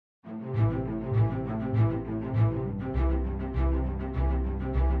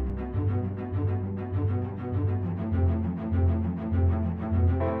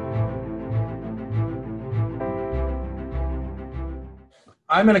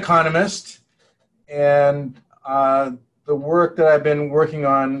I'm an economist, and the work that I've been working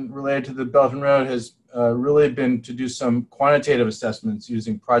on related to the Belt and Road has really been to do some quantitative assessments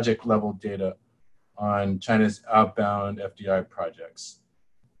using project level data on China's outbound FDI projects.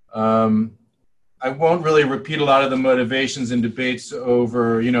 I won't really repeat a lot of the motivations and debates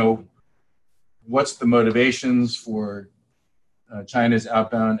over, what's the motivations for China's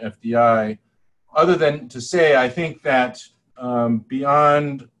outbound FDI, other than to say, I think that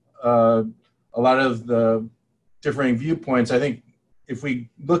beyond a lot of the differing viewpoints, I think if we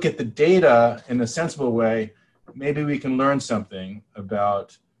look at the data in a sensible way, maybe we can learn something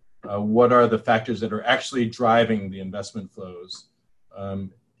about what are the factors that are actually driving the investment flows.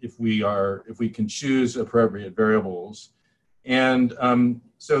 If we can choose appropriate variables. And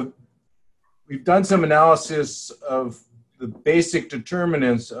so we've done some analysis of the basic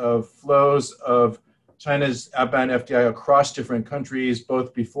determinants of flows of China's outbound FDI across different countries,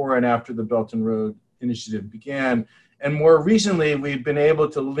 both before and after the Belt and Road Initiative began. And more recently, we've been able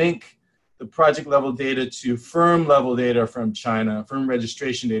to link the project level data to firm level data from China, firm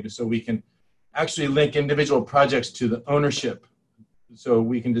registration data, so we can actually link individual projects to the ownership. So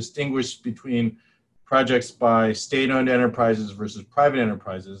we can distinguish between projects by state-owned enterprises versus private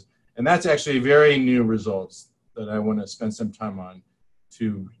enterprises. And that's actually very new results that I want to spend some time on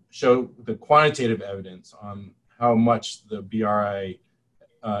to show the quantitative evidence on how much the BRI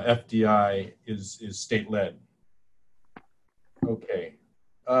FDI is state-led. Okay,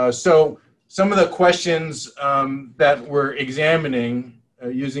 so some of the questions that we're examining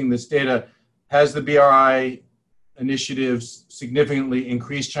using this data: has the BRI initiatives significantly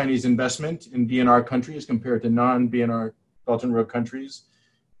increased Chinese investment in BNR countries compared to non-BNR Belt and Road countries?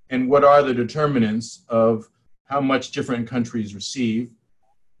 And what are the determinants of how much different countries receive?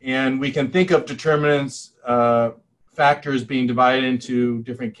 And we can think of determinants, factors being divided into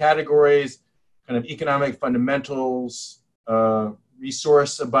different categories, kind of economic fundamentals,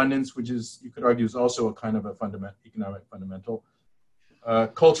 resource abundance, which is, you could argue, is also a kind of a economic fundamental.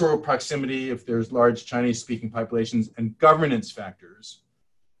 Cultural proximity, if there's large Chinese-speaking populations, and governance factors.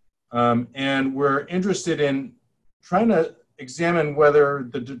 And we're interested in trying to examine whether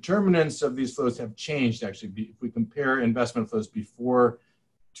the determinants of these flows have changed, actually, if we compare investment flows before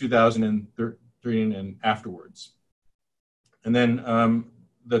 2013 and afterwards. And then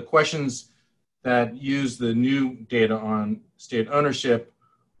the questions that use the new data on state ownership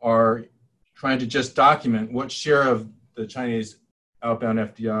are trying to just document what share of the Chinese outbound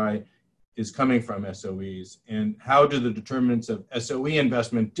FDI is coming from SOEs, and how do the determinants of SOE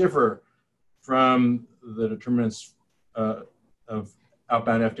investment differ from the determinants of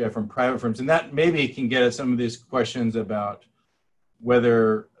outbound FDI from private firms. And that maybe can get at some of these questions about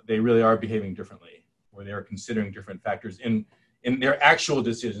whether they really are behaving differently, or they are considering different factors in their actual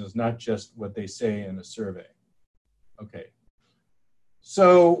decisions, not just what they say in a survey. Okay.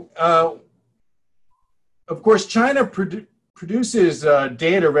 So, of course, China produces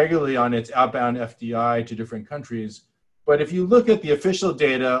data regularly on its outbound FDI to different countries. But if you look at the official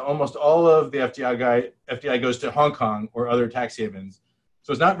data, almost all of the FDI goes to Hong Kong or other tax havens.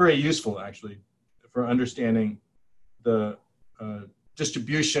 So it's not very useful, actually, for understanding the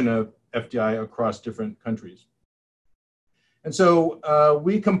distribution of FDI across different countries. And so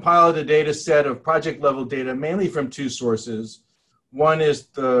we compiled a data set of project level data, mainly from two sources. One is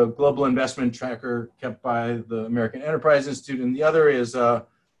the Global Investment Tracker kept by the American Enterprise Institute, and the other is a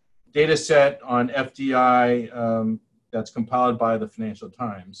data set on FDI that's compiled by the Financial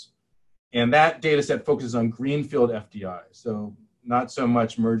Times. And that data set focuses on greenfield FDI, so not so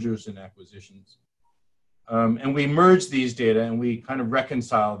much mergers and acquisitions. And we merge these data and we kind of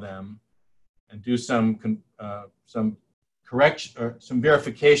reconcile them and do some correction or some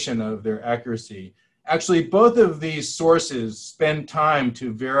verification of their accuracy. Actually, both of these sources spend time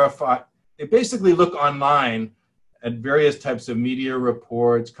to verify. They basically look online at various types of media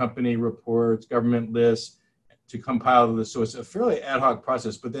reports, company reports, government lists to compile the source, a fairly ad hoc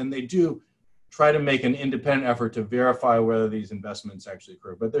process, but then they do try to make an independent effort to verify whether these investments actually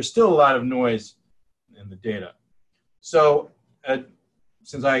occur. But there's still a lot of noise in the data. So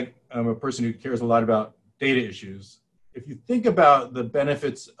since I am a person who cares a lot about data issues, if you think about the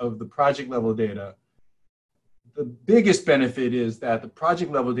benefits of the project level data, the biggest benefit is that the project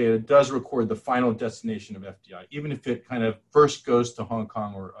level data does record the final destination of FDI, even if it kind of first goes to Hong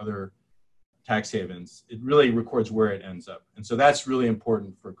Kong or other tax havens, it really records where it ends up. And so that's really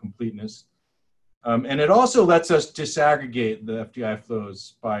important for completeness. And it also lets us disaggregate the FDI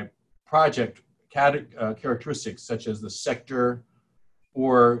flows by project characteristics, such as the sector,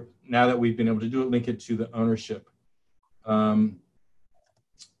 or now that we've been able to do it, link it to the ownership.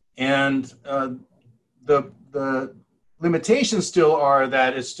 And the limitations still are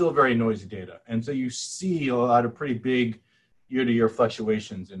that it's still very noisy data. And so you see a lot of pretty big year-to-year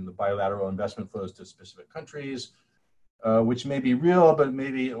fluctuations in the bilateral investment flows to specific countries, which may be real, but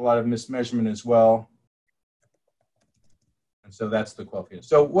maybe a lot of mismeasurement as well. And so that's the qualification.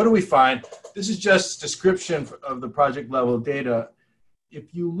 So what do we find? This is just description of the project level data.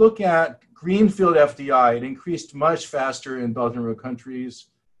 If you look at greenfield FDI, it increased much faster in Belt and Road countries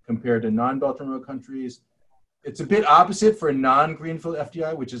compared to non-Belt and Road countries. It's a bit opposite for non-greenfield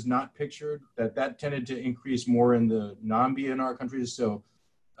FDI, which is not pictured, that tended to increase more in the non-BNR countries. So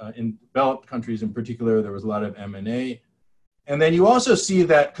in developed countries in particular, there was a lot of M&A. And then you also see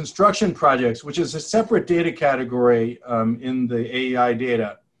that construction projects, which is a separate data category in the AEI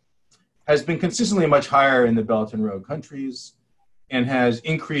data, has been consistently much higher in the Belt and Road countries and has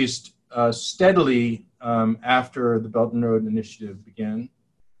increased steadily after the Belt and Road Initiative began.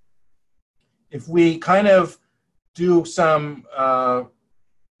 If we kind of do some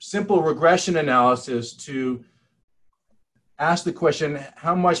simple regression analysis to ask the question,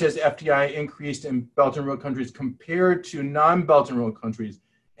 how much has FDI increased in Belt and Road countries compared to non-Belt and Road countries,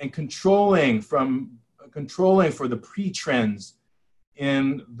 and controlling for the pre-trends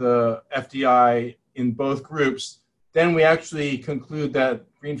in the FDI in both groups, then we actually conclude that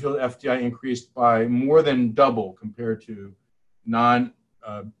greenfield FDI increased by more than double compared to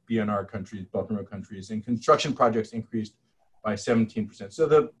non-BNR countries, Belt and Road countries, and construction projects increased by 17%. So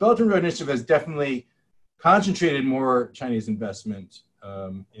the Belt and Road Initiative has definitely concentrated more Chinese investment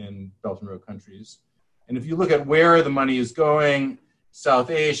in Belt and Road countries. And if you look at where the money is going, South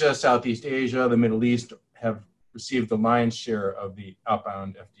Asia, Southeast Asia, the Middle East have received the lion's share of the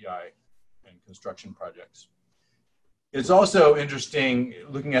outbound FDI and construction projects. It's also interesting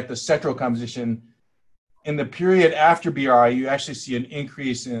looking at the sectoral composition. In the period after BRI, you actually see an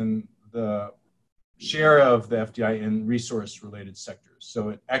increase in the share of the FDI in resource-related sectors. So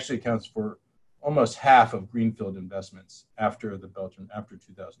it actually accounts for almost half of greenfield investments after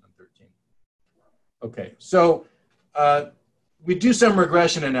 2013. Okay, so we do some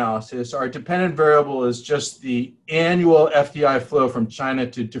regression analysis. Our dependent variable is just the annual FDI flow from China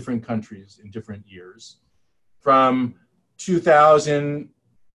to different countries in different years. From 2000,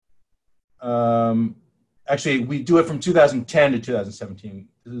 actually we do it from 2010 to 2017.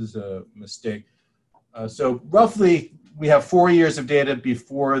 This is a mistake. So roughly, we have 4 years of data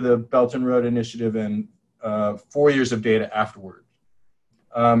before the Belt and Road Initiative and 4 years of data afterward.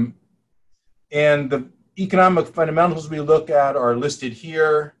 And the economic fundamentals we look at are listed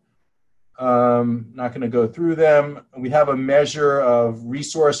here. Not going to go through them. We have a measure of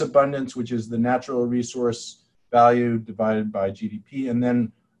resource abundance, which is the natural resource value divided by GDP, and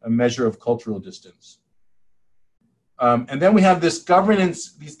then a measure of cultural distance. And then we have these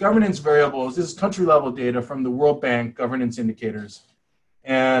governance variables. This is country level data from the World Bank governance indicators.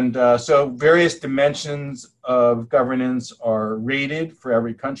 And so various dimensions of governance are rated for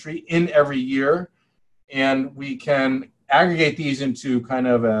every country in every year. And we can aggregate these into kind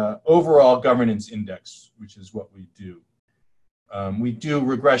of an overall governance index, which is what we do. We do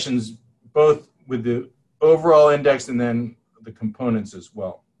regressions both with the overall index and then the components as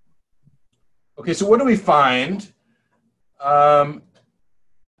well. Okay, so what do we find?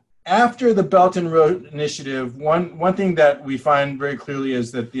 After the Belt and Road Initiative, one thing that we find very clearly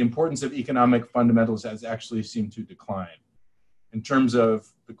is that the importance of economic fundamentals has actually seemed to decline in terms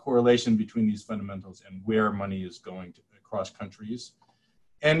of the correlation between these fundamentals and where money is going across countries.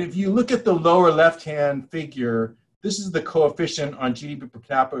 And if you look at the lower left-hand figure, this is the coefficient on GDP per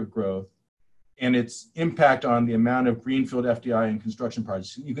capita growth and its impact on the amount of greenfield FDI and construction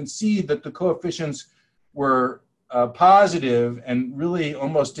projects. And you can see that the coefficients were positive and really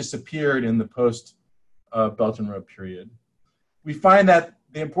almost disappeared in the post Belt and Road period. We find that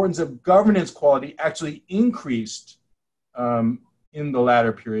the importance of governance quality actually increased in the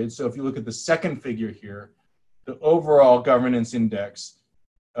latter period. So if you look at the second figure here, the overall governance index,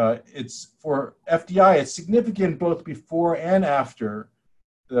 it's for FDI, it's significant both before and after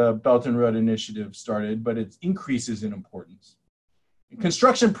the Belt and Road Initiative started, but it increases in importance. In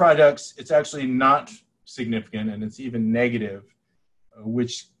construction projects, it's actually not significant, and it's even negative,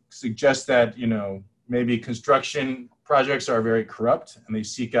 which suggests that, you know, maybe construction projects are very corrupt and they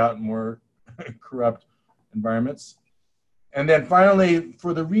seek out more corrupt environments. And then finally,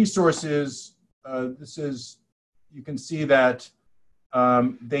 for the resources, you can see that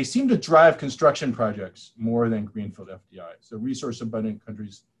they seem to drive construction projects more than greenfield FDI. So resource abundant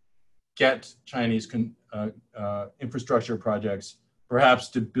countries get Chinese infrastructure projects, perhaps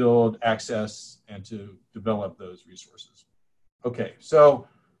to build access and to develop those resources. Okay, so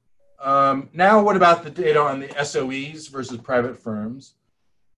Now what about the data on the SOEs versus private firms?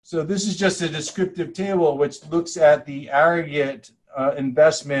 So this is just a descriptive table which looks at the aggregate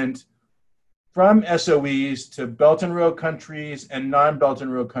investment from SOEs to Belt and Road countries and non-Belt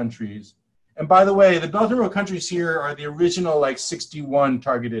and Road countries. And by the way, the Belt and Road countries here are the original like 61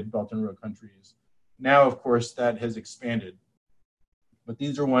 targeted Belt and Road countries. Now, of course, that has expanded. But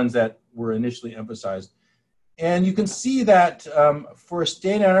these are ones that were initially emphasized. And you can see that for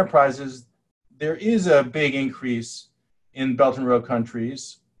state enterprises, there is a big increase in Belt and Road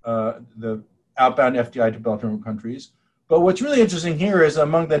countries, the outbound FDI to Belt and Road countries. But what's really interesting here is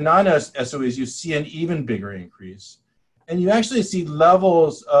among the non-SOEs, you see an even bigger increase. And you actually see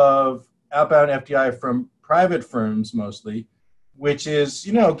levels of outbound FDI from private firms mostly, which is,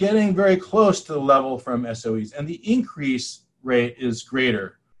 you know, getting very close to the level from SOEs. And the increase rate is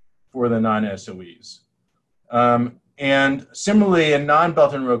greater for the non-SOEs. And similarly, in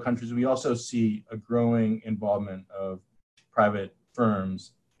non-Belt and Road countries, we also see a growing involvement of private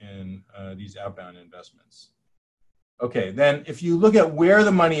firms in these outbound investments. Okay, then if you look at where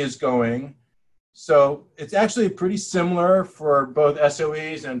the money is going, so it's actually pretty similar for both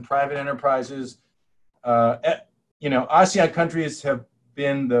SOEs and private enterprises. You know, ASEAN countries have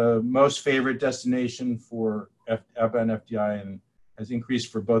been the most favorite destination for outbound FDI and has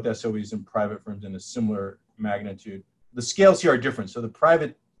increased for both SOEs and private firms in a similar magnitude. The scales here are different. So the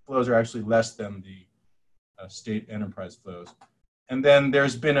private flows are actually less than the state enterprise flows. And then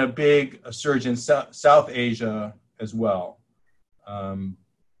there's been a big surge in South Asia as well.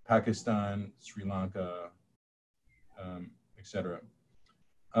 Pakistan, Sri Lanka, etc.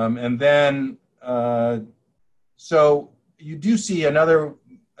 And then, so you do see another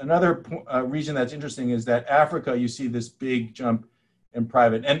region that's interesting is that Africa, you see this big jump in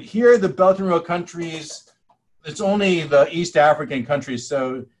private. And here, the Belt and Road countries, it's only the East African countries.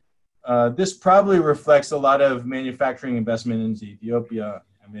 So this probably reflects a lot of manufacturing investment into Ethiopia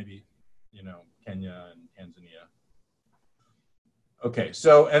and maybe, you know, Kenya and Tanzania. Okay,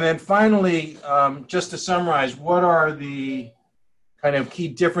 so, and then finally, just to summarize, what are the kind of key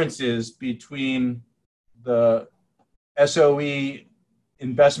differences between the SOE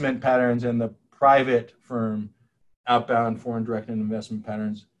investment patterns and the private firm outbound foreign direct investment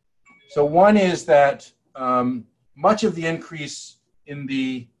patterns? So one is that much of the increase in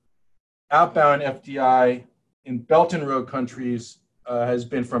the outbound FDI in Belt and Road countries has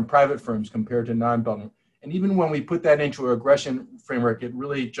been from private firms compared to non-Belt and Road. And even when we put that into a regression framework, it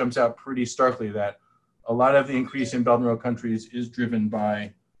really jumps out pretty starkly that a lot of the increase in Belt and Road countries is driven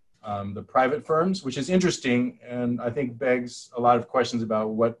by the private firms, which is interesting and I think begs a lot of questions about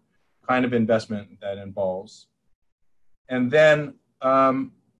what kind of investment that involves. And then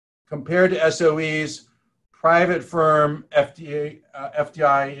compared to SOEs, private firm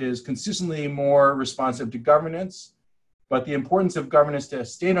FDI is consistently more responsive to governance, but the importance of governance to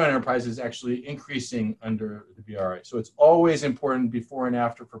state-owned enterprises is actually increasing under the BRI. So it's always important before and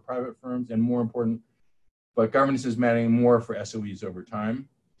after for private firms and more important, but governance is mattering more for SOEs over time.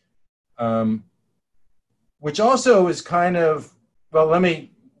 Which also is kind of, well, let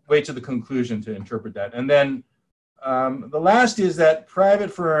me wait to the conclusion to interpret that. And then the last is that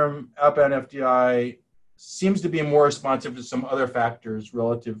private firm outbound FDI seems to be more responsive to some other factors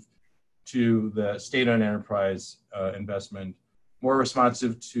relative to the state-owned enterprise investment, more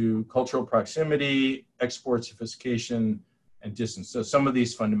responsive to cultural proximity, export sophistication, and distance. So some of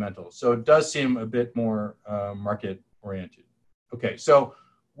these fundamentals. So it does seem a bit more market-oriented. Okay, so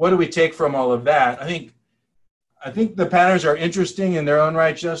what do we take from all of that? I think the patterns are interesting in their own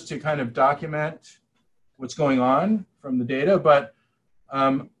right just to kind of document what's going on from the data, but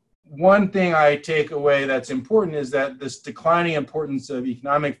one thing I take away that's important is that this declining importance of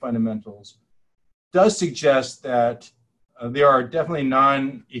economic fundamentals does suggest that there are definitely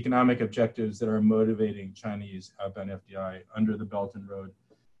non-economic objectives that are motivating Chinese outbound FDI under the Belt and Road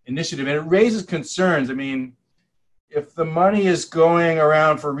Initiative. And it raises concerns. I mean, if the money is going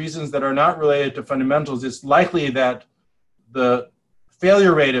around for reasons that are not related to fundamentals, it's likely that the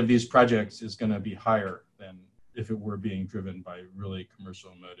failure rate of these projects is going to be higher than if it were being driven by really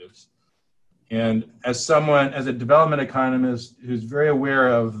commercial motives. And as a development economist who's very aware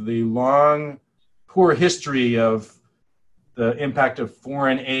of the long, poor history of the impact of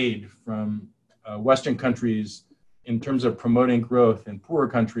foreign aid from Western countries in terms of promoting growth in poorer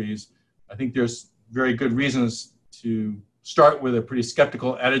countries, I think there's very good reasons to start with a pretty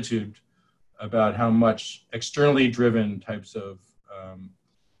skeptical attitude about how much externally driven types of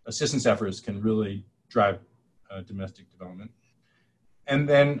assistance efforts can really drive domestic development. And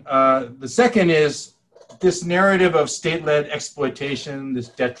then the second is this narrative of state-led exploitation, this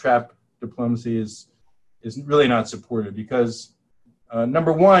debt trap diplomacy is really not supported because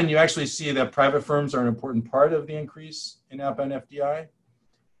number one, you actually see that private firms are an important part of the increase in outbound FDI.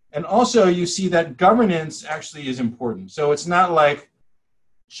 And also you see that governance actually is important. So it's not like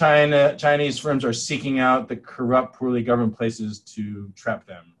Chinese firms are seeking out the corrupt, poorly governed places to trap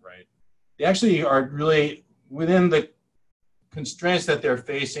them, right? They actually are really within the constraints that they're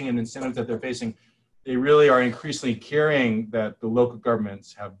facing and incentives that they're facing. They really are increasingly caring that the local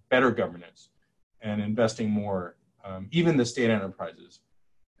governments have better governance and investing more, even the state enterprises.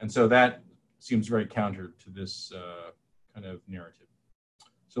 And so that seems very counter to this kind of narrative.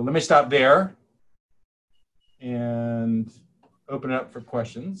 So let me stop there and open it up for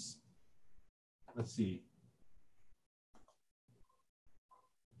questions. Let's see.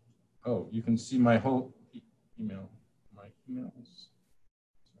 Oh, you can see my whole email, my emails.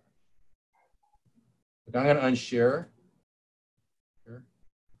 But I'm going to unshare. Here.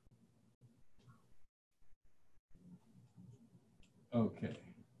 Okay.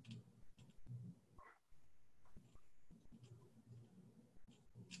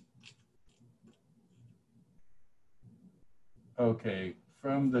 Okay,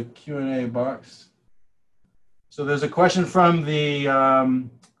 from the Q&A box. So there's a question from the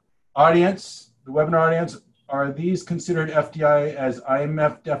audience, the webinar audience. Are these considered FDI as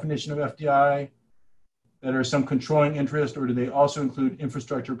IMF definition of FDI that are some controlling interest, or do they also include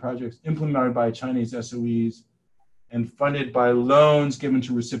infrastructure projects implemented by Chinese SOEs and funded by loans given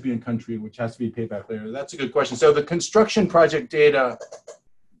to recipient country, which has to be paid back later? That's a good question. So the construction project data,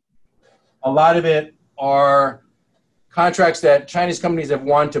 a lot of it are contracts that Chinese companies have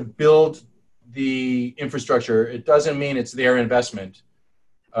wanted to build the infrastructure. It doesn't mean it's their investment.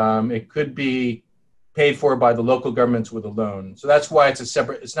 It could be paid for by the local governments with a loan. So that's why it's a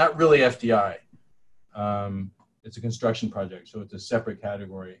separate, it's not really FDI. It's a construction project, so it's a separate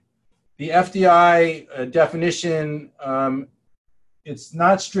category. The FDI definition, it's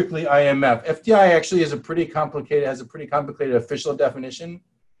not strictly IMF. FDI actually is a pretty complicated, has a pretty complicated official definition.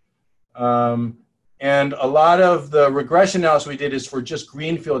 And a lot of the regression analysis we did is for just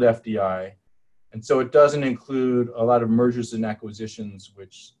greenfield FDI. And so it doesn't include a lot of mergers and acquisitions,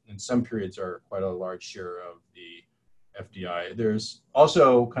 which in some periods are quite a large share of the FDI. There's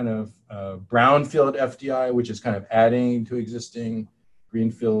also kind of brownfield FDI, which is kind of adding to existing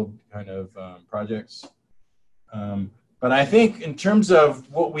greenfield kind of projects. But I think in terms of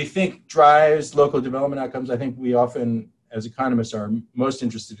what we think drives local development outcomes, I think we often, as economists, are most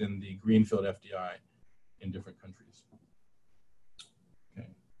interested in the greenfield FDI in different countries. Okay.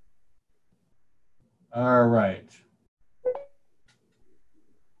 All right.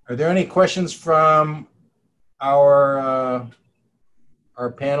 Are there any questions from our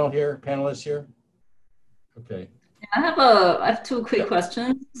panel here, panelists here? Okay. I have two quick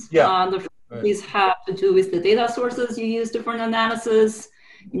questions. Yeah. The first is have to do with the data sources you used for an analysis.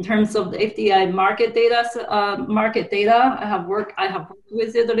 In terms of the FDI market data, I have worked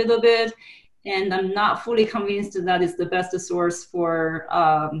with it a little bit, and I'm not fully convinced that it's the best source for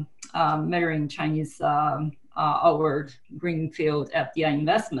measuring Chinese outward greenfield FDI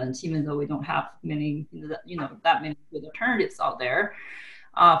investment, even though we don't have many, that many good alternatives out there.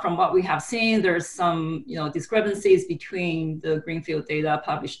 From what we have seen, there's some, discrepancies between the greenfield data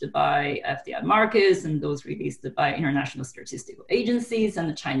published by FDI markets and those released by international statistical agencies and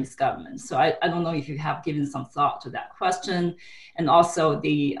the Chinese government. So I don't know if you have given some thought to that question. And also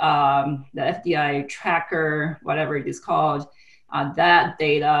the FDI tracker, whatever it is called, that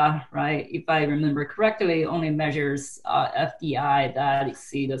data, right, if I remember correctly, only measures FDI that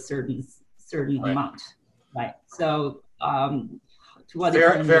exceed a certain Right. amount, right? So to what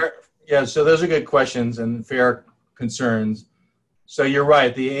fair, yeah, so those are good questions and fair concerns. So you're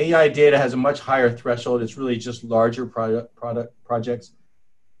right, the AI data has a much higher threshold. It's really just larger projects.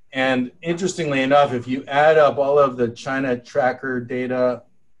 And interestingly enough, if you add up all of the China tracker data,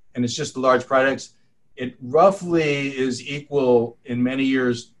 and it's just the large projects, it roughly is equal in many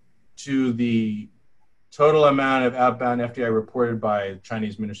years to the total amount of outbound FDI reported by the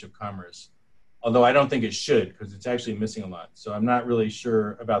Chinese Ministry of Commerce. Although I don't think it should, because it's actually missing a lot. So I'm not really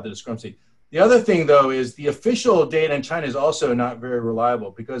sure about the discrepancy. The other thing, though, is the official data in China is also not very reliable,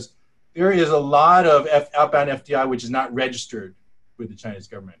 because there is a lot of outbound FDI which is not registered with the Chinese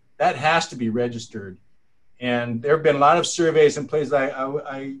government. That has to be registered. And there have been a lot of surveys in places.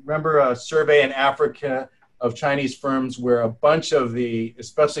 I remember a survey in Africa of Chinese firms where a bunch of the,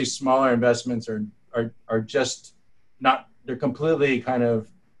 especially smaller investments, are just not, they're completely kind of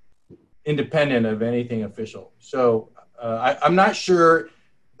independent of anything official. So I'm not sure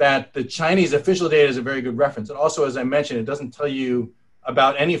that the Chinese official data is a very good reference. And also, as I mentioned, it doesn't tell you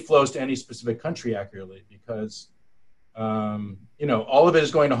about any flows to any specific country accurately because, you know, all of it is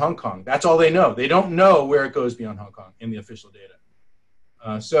going to Hong Kong. That's all they know. They don't know where it goes beyond Hong Kong in the official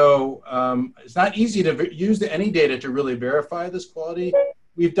data. So it's not easy to use any data to really verify this quality.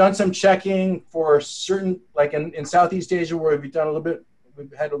 We've done some checking for certain, like in Southeast Asia, where we've done a little bit,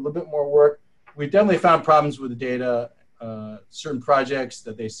 we've had a little bit more work. We've definitely found problems with the data. Certain projects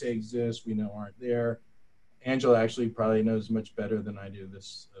that they say exist, we know aren't there. Angela actually probably knows much better than I do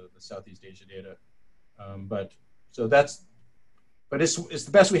this the Southeast Asia data. But it's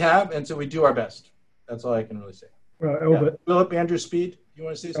the best we have, and so we do our best. That's all I can really say. Albert. Yeah. Philip, Andrew, Speed, you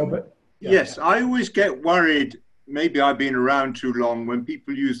want to say something? Albert. Yeah. Yes, I always get worried, maybe I've been around too long, when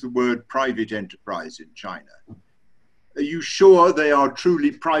people use the word private enterprise in China. Are you sure they are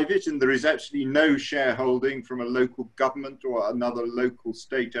truly private and there is actually no shareholding from a local government or another local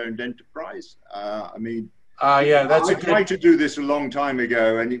state-owned enterprise? I mean, yeah, that's I tried to do this a long time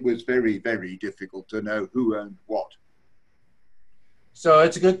ago, and it was very, very difficult to know who owned what. So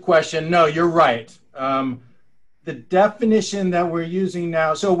it's a good question. No, you're right. The definition that we're using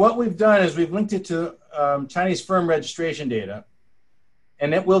now, so what we've done is we've linked it to Chinese firm registration data.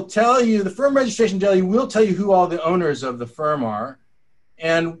 And it will tell you, the firm registration data will tell you who all the owners of the firm are.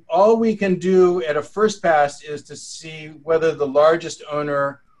 And all we can do at a first pass is to see whether the largest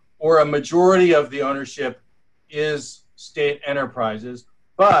owner or a majority of the ownership is state enterprises.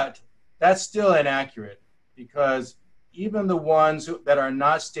 But that's still inaccurate because even the ones that are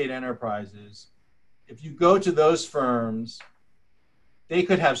not state enterprises, if you go to those firms, they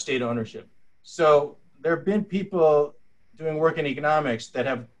could have state ownership. So there have been people doing work in economics that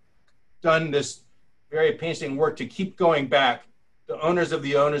have done this very painstaking work to keep going back, the owners of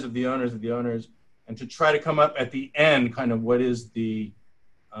the owners of the owners of the owners, and to try to come up at the end kind of what is the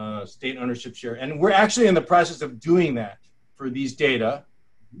state ownership share. And we're actually in the process of doing that for these data,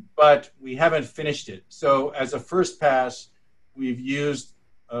 but we haven't finished it. So as a first pass, we've used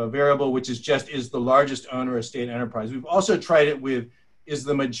a variable which is just is the largest owner a state enterprise. We've also tried it with is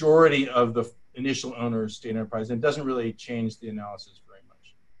the majority of the initial owner of state enterprise, and it doesn't really change the analysis very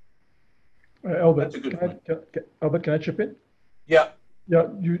much. Albert, That's a good point. Albert, can I chip in? Yeah. Yeah,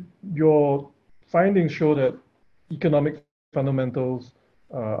 your findings show that economic fundamentals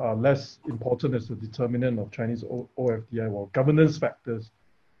are less important as a determinant of Chinese OFDI, while governance factors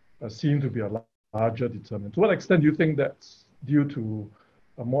seem to be a larger determinant. To what extent do you think that's due to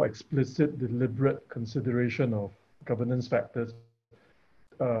a more explicit, deliberate consideration of governance factors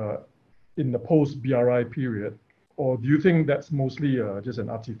in the post-BRI period, or do you think that's mostly just an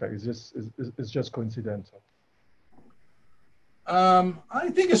artifact? It's just coincidental? I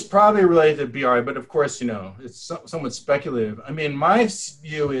think it's probably related to BRI, but of course, you know, it's somewhat speculative. I mean, my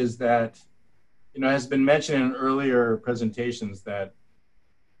view is that, you know, has been mentioned in earlier presentations that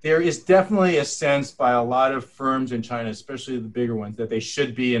there is definitely a sense by a lot of firms in China, especially the bigger ones, that they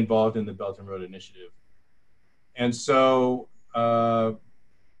should be involved in the Belt and Road Initiative. And so,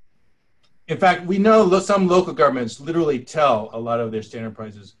 in fact, we know some local governments literally tell a lot of their state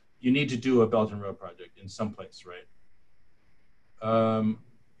enterprises, you need to do a Belt and Road project in some place, right?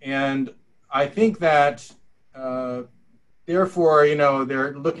 And I think that, therefore, you know,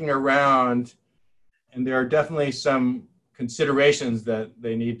 they're looking around and there are definitely some considerations that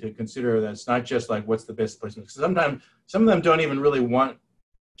they need to consider. That's not just like, what's the best place? Because sometimes some of them don't even really want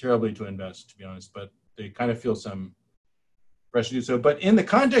terribly to invest, to be honest, but they kind of feel some pressure to do so. But in the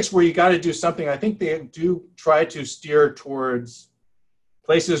context where you got to do something, I think they do try to steer towards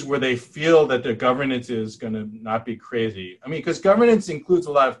places where they feel that their governance is going to not be crazy. I mean, because governance includes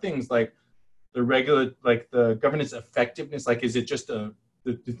a lot of things like the governance effectiveness, like is it just do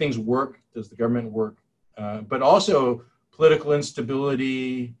things work? Does the government work? But also political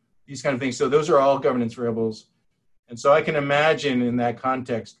instability, these kind of things. So those are all governance variables. And so I can imagine in that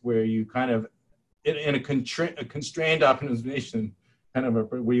context where you kind of, in a constrained optimization, kind of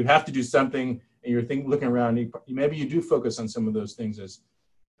where you have to do something and you're looking around, maybe you do focus on some of those things as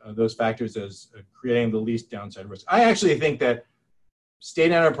those factors as creating the least downside risk. I actually think that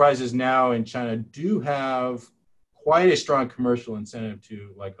state enterprises now in China do have quite a strong commercial incentive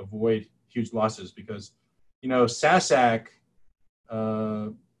to like avoid huge losses because, you know, SASAC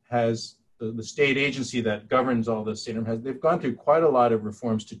has the state agency that governs all the state enterprises. They've gone through quite a lot of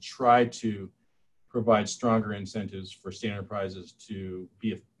reforms to try to provide stronger incentives for state enterprises to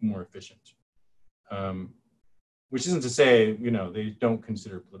be more efficient. Which isn't to say, you know, they don't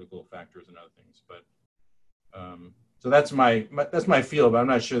consider political factors and other things, but so that's my feel, but I'm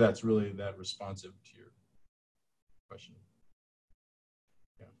not sure that's really that responsive to your question.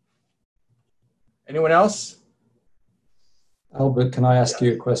 Yeah. Anyone else? Albert, can I ask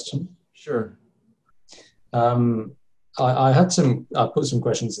you a question? Sure. I put some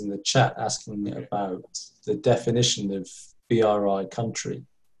questions in the chat asking about the definition of BRI country.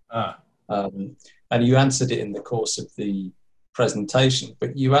 And you answered it in the course of the presentation,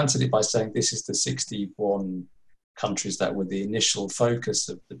 but you answered it by saying this is the 61 countries that were the initial focus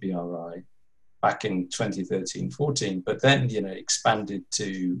of the BRI back in 2013-14, but then, expanded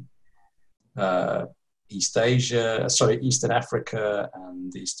to Eastern Africa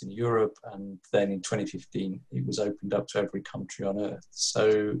and Eastern Europe, and then in 2015 it was opened up to every country on earth.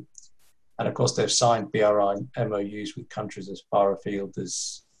 So, and of course they've signed BRI MOUs with countries as far afield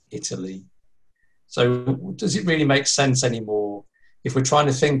as Italy. So does it really make sense anymore if we're trying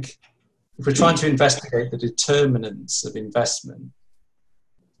to investigate the determinants of investment?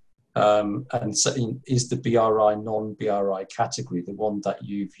 And so is the BRI non-BRI category the one that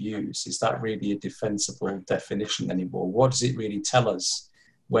you've used? Is that really a defensible definition anymore? What does it really tell us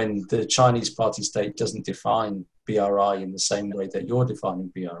when the Chinese party state doesn't define BRI in the same way that you're defining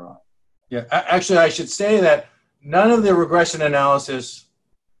BRI? Yeah, actually, I should say that none of the regression analysis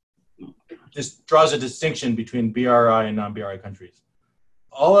just draws a distinction between BRI and non-BRI countries.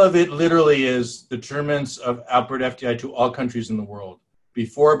 All of it literally is determinants of outward FDI to all countries in the world,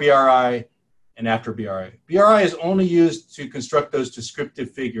 before BRI and after BRI. BRI is only used to construct those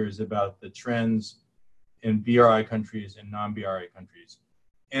descriptive figures about the trends in BRI countries and non-BRI countries.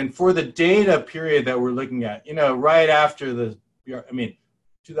 And for the data period that we're looking at, right after the,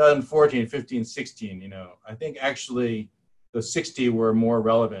 2014, 15, 16, I think actually the 60 were more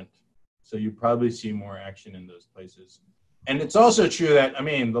relevant. So you probably see more action in those places. And it's also true that,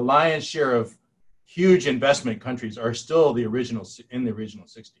 the lion's share of huge investment countries are still in the original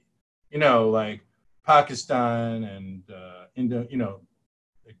 60. Like Pakistan and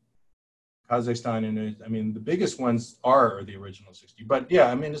Kazakhstan, and the biggest ones are the original 60. But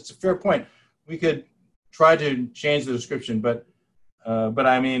yeah, it's a fair point. We could try to change the description, but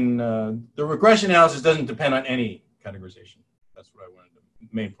the regression analysis doesn't depend on any categorization. That's what the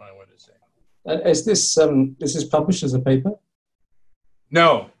main point I wanted to say. Is this is published as a paper?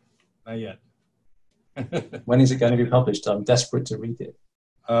 No, not yet. When is it going to be published? I'm desperate to read it.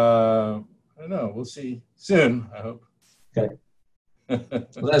 I don't know. We'll see soon, I hope. Okay.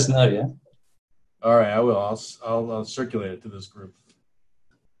 Let us know, yeah? All right, I will. I'll circulate it to this group.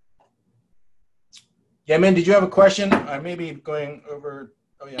 Yeah, Min, did you have a question? I may be going over.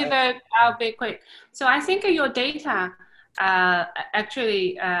 Oh, yeah. I'll be quick. So I think your data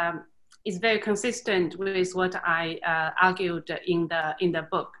actually is very consistent with what I argued in the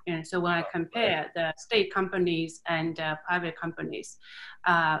book. And so when I compare the state companies and private companies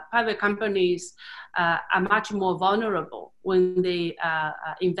are much more vulnerable when they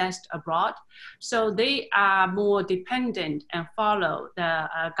invest abroad. So they are more dependent and follow the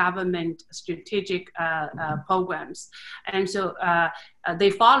government strategic programs. And so they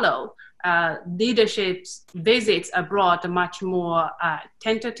follow leadership's visits abroad much more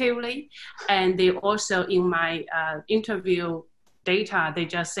tentatively. And they also, in my interview data, they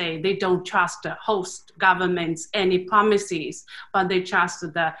just say they don't trust the host government's any promises, but they trust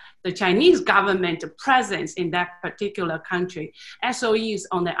the Chinese government presence in that particular country. SOEs,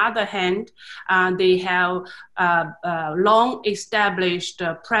 on the other hand, they have long established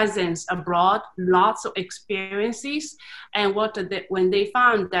presence abroad, lots of experiences. And when they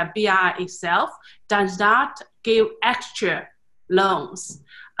found that BRI itself does not give extra loans,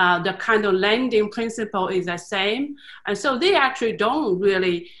 the kind of lending principle is the same. And so they actually don't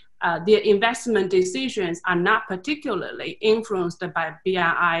really, their investment decisions are not particularly influenced by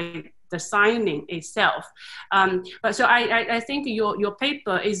BRI, the signing itself. But so I think your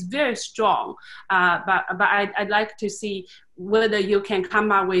paper is very strong, but I'd like to see whether you can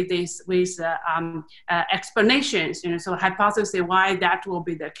come up with this with explanations, so hypothesis why that will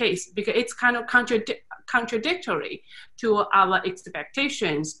be the case, because it's kind of contradictory to our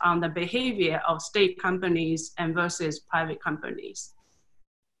expectations on the behavior of state companies and versus private companies.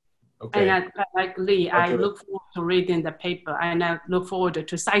 Okay. And like Lee, okay. I look forward to reading the paper, and I look forward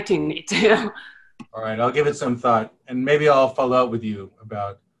to citing it. All right, I'll give it some thought, and maybe I'll follow up with you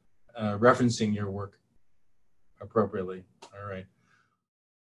about referencing your work appropriately. All right.